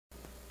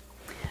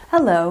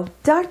Hello,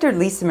 Dr.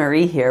 Lisa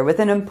Marie here with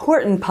an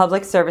important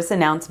public service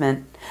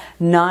announcement.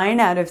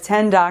 9 out of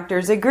 10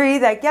 doctors agree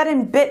that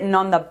getting bitten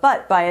on the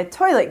butt by a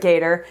toilet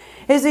gator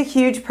is a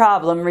huge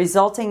problem,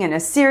 resulting in a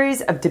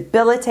series of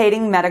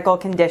debilitating medical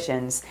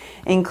conditions,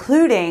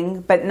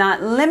 including, but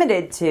not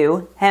limited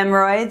to,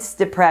 hemorrhoids,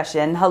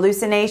 depression,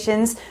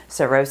 hallucinations,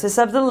 cirrhosis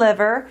of the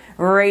liver,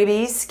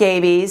 rabies,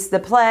 scabies, the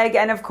plague,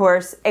 and of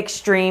course,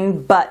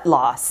 extreme butt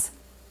loss.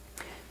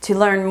 To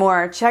learn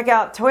more, check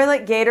out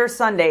Toilet Gator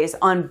Sundays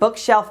on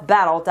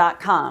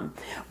bookshelfbattle.com,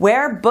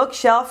 where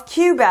Bookshelf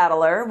Q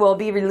Battler will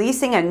be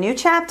releasing a new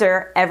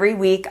chapter every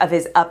week of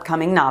his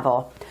upcoming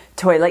novel,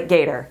 Toilet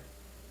Gator.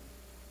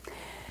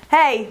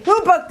 Hey,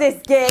 who booked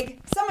this gig?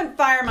 Someone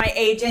fire my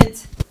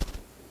agent.